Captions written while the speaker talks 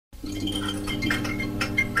You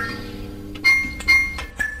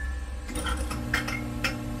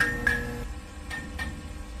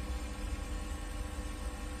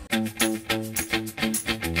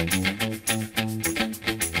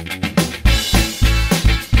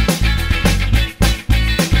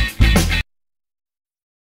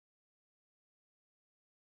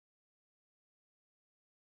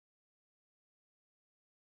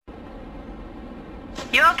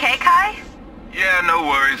okay, Kai? Yeah, no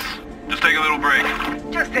worries. Just take a little break.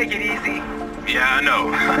 Just take it easy. Yeah, I know.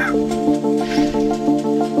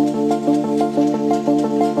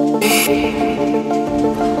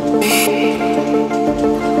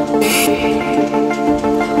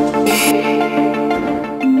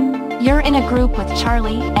 You're in a group with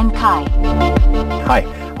Charlie and Kai. Hi,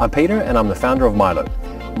 I'm Peter and I'm the founder of Milo.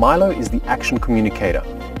 Milo is the Action Communicator.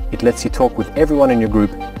 It lets you talk with everyone in your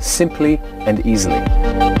group simply and easily.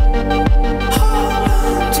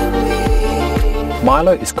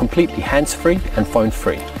 Milo is completely hands-free and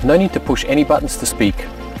phone-free. No need to push any buttons to speak,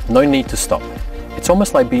 no need to stop. It's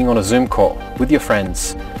almost like being on a Zoom call with your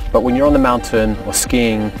friends, but when you're on the mountain or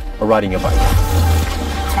skiing or riding a bike.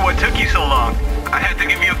 What took you so long? I had to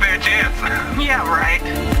give you a fair chance. Yeah, right.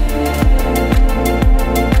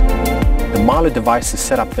 The Milo devices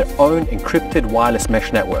set up their own encrypted wireless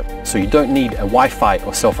mesh network, so you don't need a Wi-Fi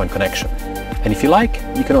or cell phone connection. And if you like,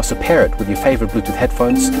 you can also pair it with your favorite Bluetooth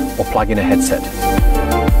headphones or plug in a headset.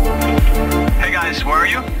 Hey guys, where are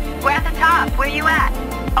you? We're at the top. Where you at?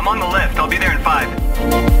 I'm on the lift. I'll be there in 5.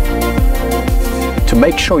 To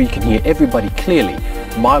make sure you can hear everybody clearly,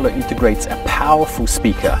 Milo integrates a powerful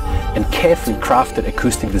speaker and carefully crafted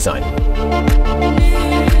acoustic design.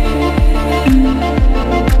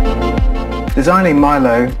 Designing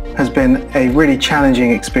Milo has been a really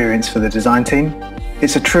challenging experience for the design team.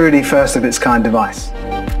 It's a truly first of its kind device.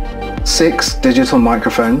 6 digital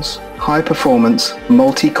microphones, high performance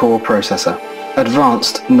multi-core processor,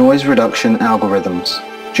 advanced noise reduction algorithms,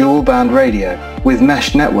 dual band radio with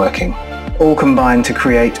mesh networking, all combined to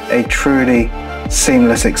create a truly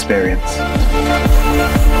seamless experience.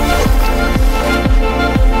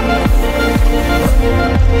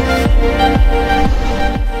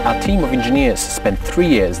 Our team of engineers spent 3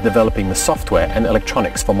 years developing the software and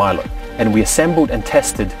electronics for Milo, and we assembled and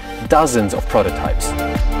tested dozens of prototypes.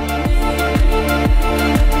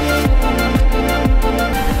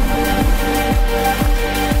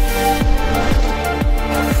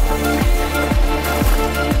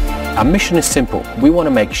 Our mission is simple. We want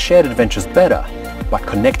to make shared adventures better by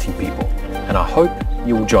connecting people, and I hope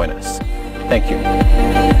you will join us. Thank you.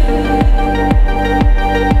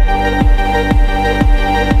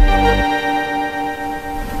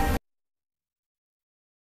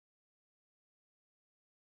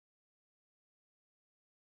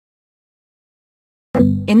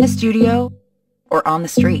 In the studio or on the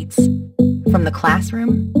streets, from the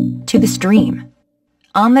classroom to the stream,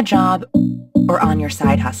 on the job or on your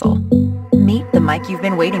side hustle. Meet the mic you've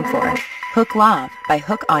been waiting for. Hook Lav by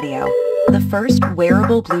Hook Audio, the first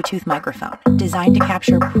wearable Bluetooth microphone designed to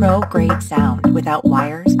capture pro-grade sound without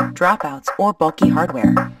wires, dropouts, or bulky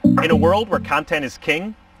hardware. In a world where content is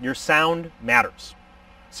king, your sound matters.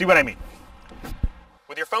 See what I mean?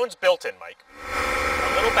 With your phone's built-in mic,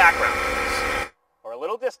 a little background noise, or a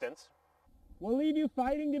little distance will leave you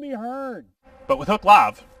fighting to be heard. But with Hook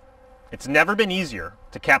Lav, it's never been easier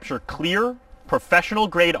to capture clear,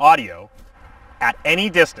 professional-grade audio at any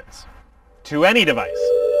distance, to any device.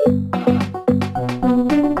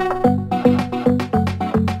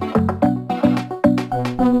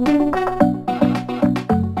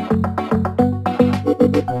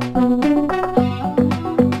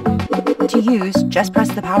 To use, just press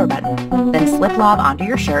the power button, then slip Lav onto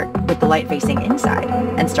your shirt with the light facing inside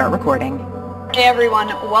and start recording. Hey everyone,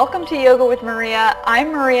 welcome to Yoga with Maria.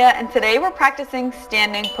 I'm Maria and today we're practicing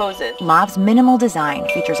standing poses. Lav's minimal design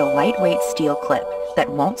features a lightweight steel clip that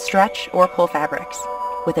won't stretch or pull fabrics,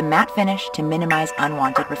 with a matte finish to minimize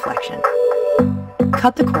unwanted reflection.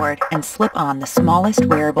 Cut the cord and slip on the smallest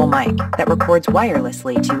wearable mic that records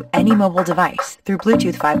wirelessly to any mobile device through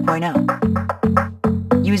Bluetooth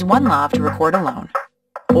 5.0. Use one Lav to record alone,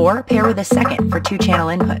 or pair with a second for 2-channel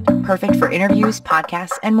input, perfect for interviews,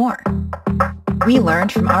 podcasts, and more. We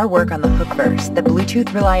learned from our work on the Hookverse that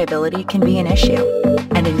Bluetooth reliability can be an issue,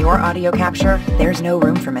 and in your audio capture, there's no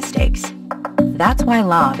room for mistakes. That's why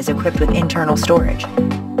Lav is equipped with internal storage,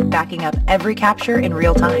 backing up every capture in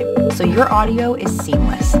real time, so your audio is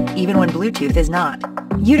seamless, even when Bluetooth is not.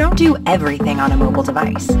 You don't do everything on a mobile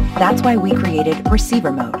device. That's why we created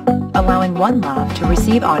receiver mode, allowing one lav to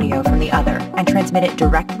receive audio from the other and transmit it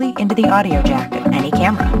directly into the audio jack of any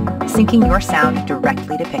camera, syncing your sound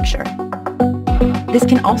directly to picture. This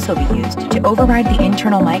can also be used to override the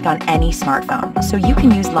internal mic on any smartphone, so you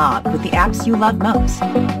can use lav with the apps you love most.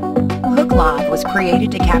 Hook Lav was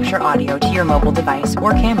created to capture audio to your mobile device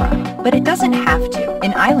or camera, but it doesn't have to.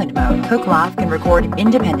 In island mode, Hook Lav can record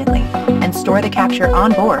independently and store the capture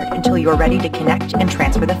on board until you're ready to connect and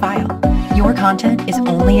transfer the file. Your content is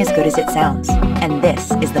only as good as it sounds, and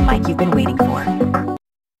this is the mic you've been waiting for.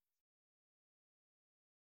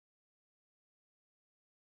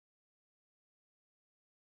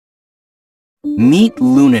 Meet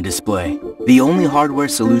Luna Display, the only hardware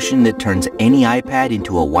solution that turns any iPad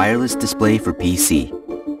into a wireless display for PC.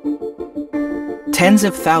 Tens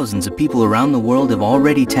of thousands of people around the world have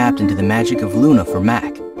already tapped into the magic of Luna for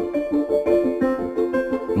Mac.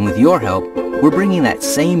 And with your help, we're bringing that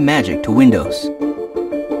same magic to Windows.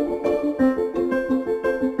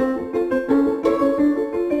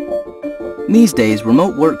 These days,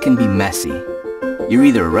 remote work can be messy. You're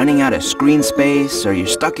either running out of screen space or you're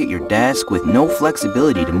stuck at your desk with no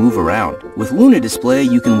flexibility to move around. With Luna Display,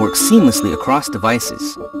 you can work seamlessly across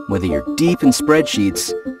devices, whether you're deep in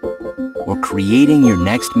spreadsheets or creating your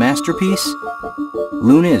next masterpiece.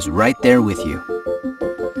 Luna is right there with you.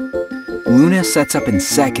 Luna sets up in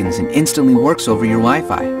seconds and instantly works over your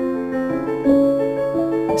Wi-Fi.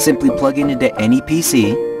 Simply plug in into any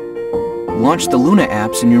PC, launch the Luna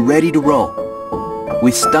apps, and you're ready to roll.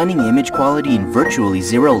 With stunning image quality and virtually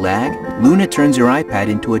zero lag, Luna turns your iPad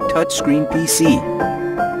into a touchscreen PC.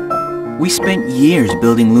 We spent years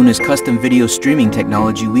building Luna's custom video streaming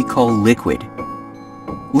technology we call Liquid.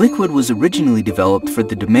 Liquid was originally developed for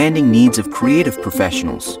the demanding needs of creative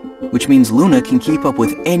professionals, which means Luna can keep up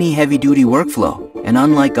with any heavy-duty workflow. And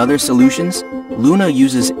unlike other solutions, Luna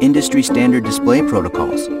uses industry-standard display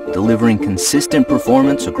protocols, delivering consistent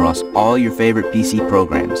performance across all your favorite PC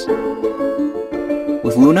programs.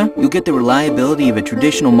 With Luna, you'll get the reliability of a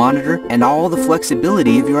traditional monitor and all the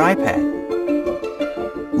flexibility of your iPad.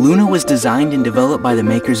 Luna was designed and developed by the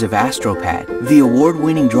makers of AstroPad, the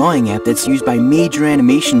award-winning drawing app that's used by major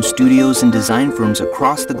animation studios and design firms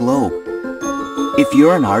across the globe. If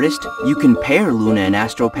you're an artist, you can pair Luna and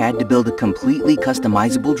AstroPad to build a completely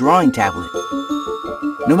customizable drawing tablet.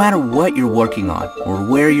 No matter what you're working on or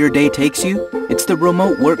where your day takes you, it's the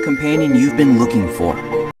remote work companion you've been looking for.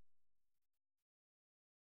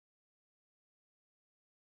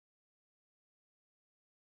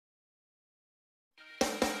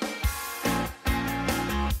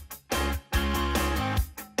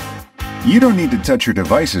 You don't need to touch your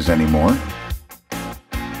devices anymore.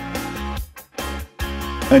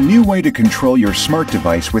 A new way to control your smart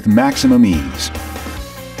device with maximum ease.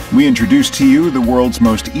 We introduce to you the world's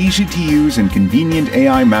most easy-to-use and convenient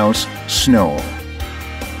AI mouse, Snowl.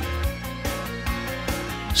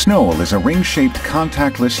 Snowl is a ring-shaped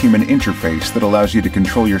contactless human interface that allows you to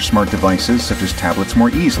control your smart devices such as tablets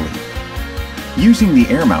more easily. Using the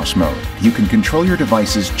Air Mouse mode, you can control your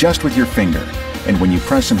devices just with your finger, and when you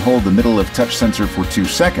press and hold the middle of touch sensor for 2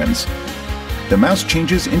 seconds, the mouse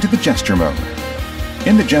changes into the gesture mode.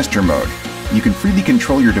 In the gesture mode, you can freely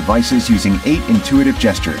control your devices using 8 intuitive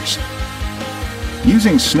gestures.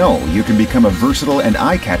 Using Snowl, you can become a versatile and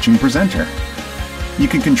eye-catching presenter. You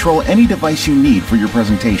can control any device you need for your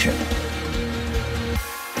presentation.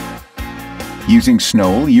 Using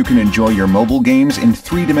Snowl, you can enjoy your mobile games in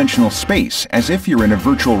 3-dimensional space as if you're in a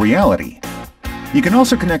virtual reality. You can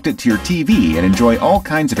also connect it to your TV and enjoy all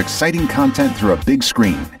kinds of exciting content through a big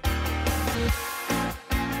screen.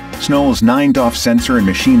 Snowl's 9DOF sensor and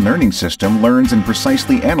machine learning system learns and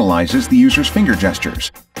precisely analyzes the user's finger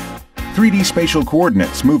gestures. 3D spatial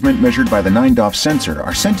coordinates movement measured by the 9DOF sensor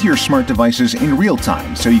are sent to your smart devices in real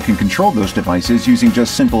time so you can control those devices using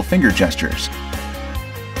just simple finger gestures.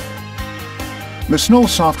 The Snowl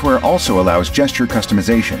software also allows gesture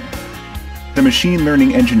customization. The machine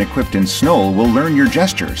learning engine equipped in Snowl will learn your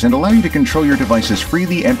gestures and allow you to control your devices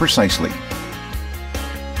freely and precisely.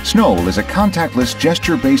 Snowl is a contactless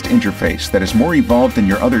gesture-based interface that is more evolved than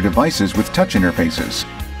your other devices with touch interfaces.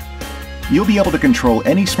 You'll be able to control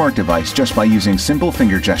any smart device just by using simple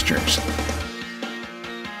finger gestures.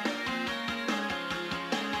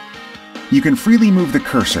 You can freely move the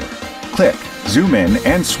cursor, click, zoom in,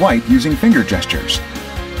 and swipe using finger gestures.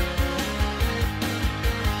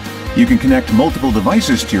 You can connect multiple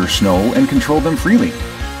devices to your Snowl and control them freely.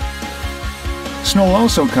 Snowl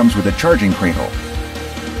also comes with a charging cradle.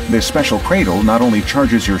 This special cradle not only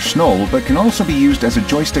charges your Snowl, but can also be used as a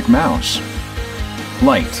joystick mouse.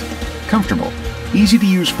 Light, comfortable,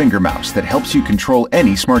 easy-to-use finger mouse that helps you control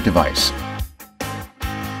any smart device.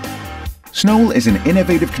 Snowl is an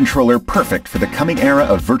innovative controller perfect for the coming era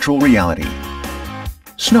of virtual reality.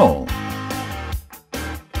 Snowl.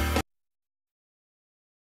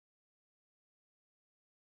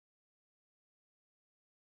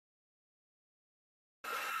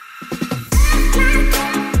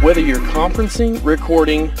 Whether you're conferencing,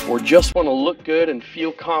 recording, or just want to look good and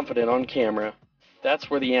feel confident on camera, that's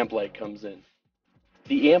where the Amplight comes in.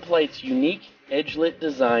 The Amplight's unique edge-lit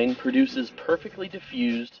design produces perfectly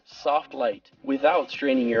diffused, soft light without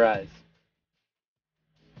straining your eyes.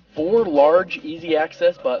 4 large,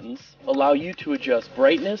 easy-access buttons allow you to adjust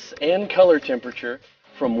brightness and color temperature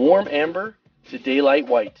from warm amber to daylight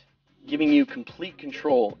white, giving you complete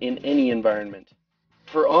control in any environment.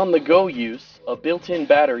 For on-the-go use, a built-in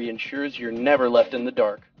battery ensures you're never left in the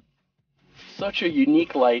dark. Such a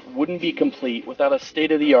unique light wouldn't be complete without a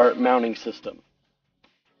state-of-the-art mounting system.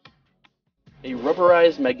 A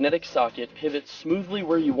rubberized magnetic socket pivots smoothly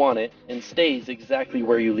where you want it and stays exactly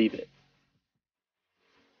where you leave it.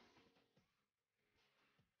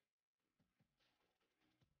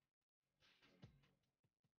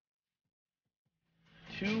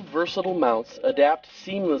 Two versatile mounts adapt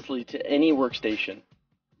seamlessly to any workstation.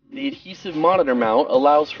 The adhesive monitor mount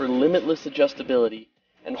allows for limitless adjustability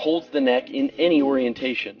and holds the neck in any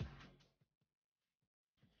orientation.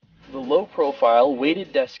 The low-profile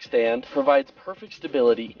weighted desk stand provides perfect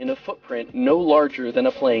stability in a footprint no larger than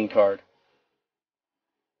a playing card.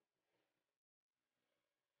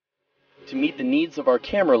 To meet the needs of our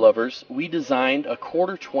camera lovers, we designed a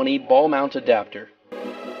 1/4-20 ball mount adapter.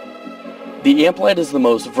 The Amplight is the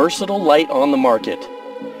most versatile light on the market.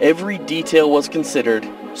 Every detail was considered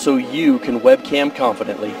so you can webcam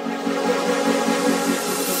confidently.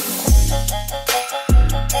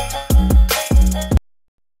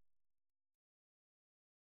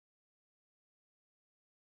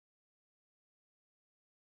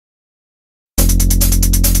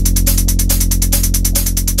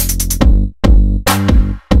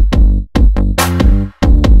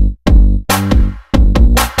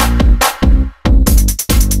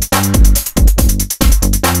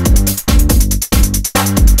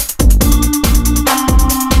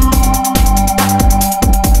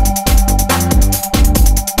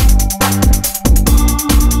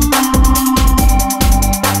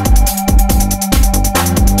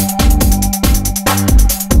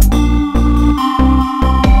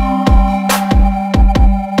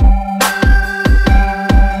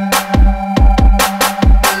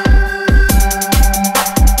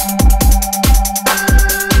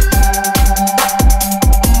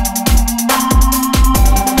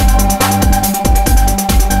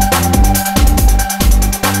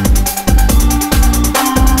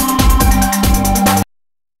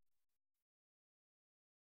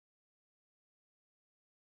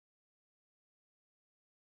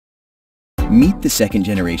 Meet the second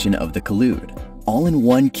generation of the Collude,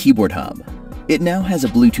 all-in-one keyboard hub. It now has a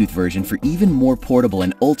Bluetooth version for even more portable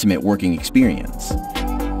and ultimate working experience.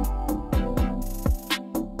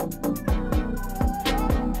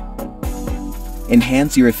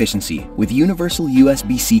 Enhance your efficiency with universal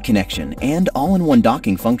USB-C connection and all-in-one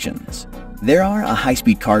docking functions. There are a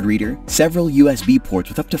high-speed card reader, several USB ports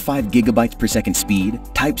with up to 5 GB per second speed,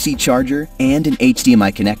 Type-C charger, and an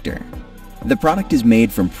HDMI connector. The product is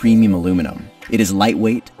made from premium aluminum. It is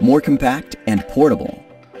lightweight, more compact, and portable.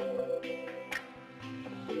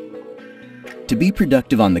 To be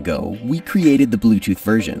productive on the go, we created the Bluetooth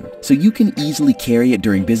version, so you can easily carry it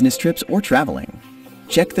during business trips or traveling.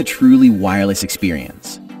 Check the truly wireless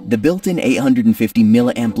experience. The built-in 850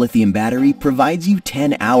 mAh lithium battery provides you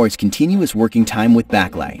 10 hours continuous working time with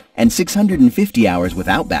backlight and 650 hours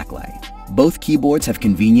without backlight. Both keyboards have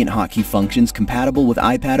convenient hotkey functions compatible with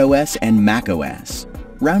iPadOS and macOS.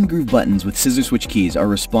 Round groove buttons with scissor switch keys are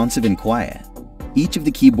responsive and quiet. Each of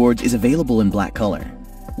the keyboards is available in black color.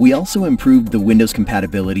 We also improved the Windows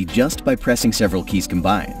compatibility just by pressing several keys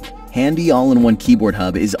combined. Handy all-in-one keyboard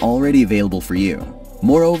hub is already available for you.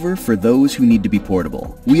 Moreover, for those who need to be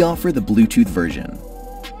portable, we offer the Bluetooth version.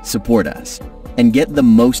 Support us and get the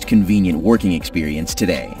most convenient working experience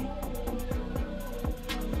today.